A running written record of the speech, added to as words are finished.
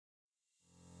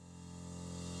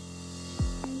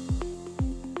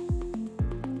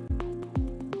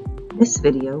This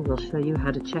video will show you how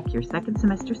to check your second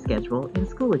semester schedule in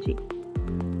Schoology.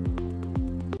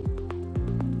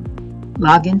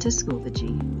 Log into Schoology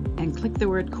and click the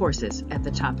word Courses at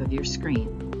the top of your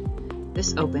screen.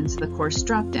 This opens the course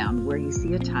dropdown where you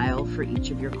see a tile for each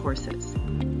of your courses.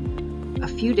 A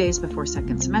few days before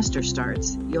second semester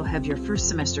starts, you'll have your first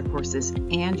semester courses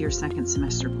and your second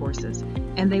semester courses,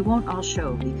 and they won't all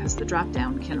show because the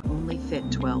dropdown can only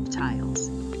fit 12 tiles.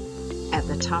 At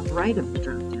the top right of the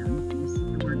dropdown, you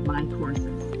see the word My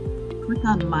Courses. Click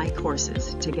on My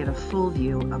Courses to get a full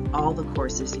view of all the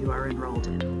courses you are enrolled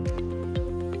in.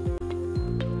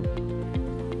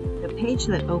 The page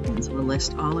that opens will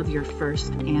list all of your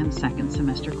first and second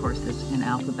semester courses in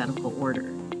alphabetical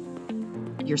order.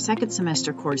 Your second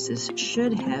semester courses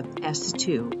should have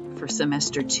S2 for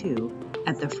semester 2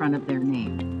 at the front of their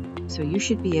name, so you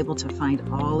should be able to find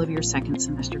all of your second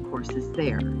semester courses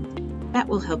there. That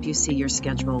will help you see your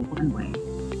schedule one way,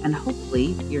 and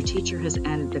hopefully your teacher has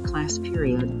added the class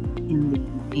period in the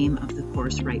name of the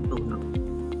course right below.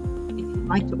 If you'd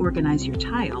like to organize your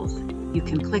tiles, you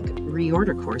can click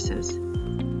Reorder Courses,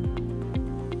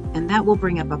 and that will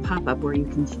bring up a pop-up where you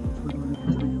can choose what order the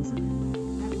tiles are.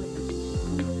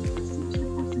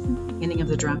 Beginning of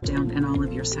the drop-down and all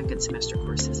of your second semester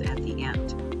courses at the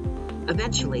end.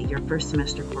 Eventually, your first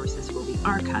semester courses will be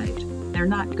archived. They're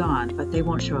not gone, but they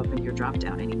won't show up in your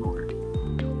drop-down anymore.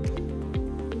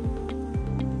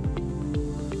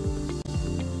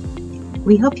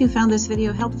 We hope you found this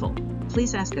video helpful.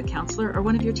 Please ask a counselor or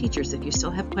one of your teachers if you still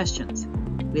have questions.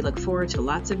 We look forward to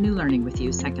lots of new learning with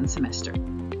you second semester.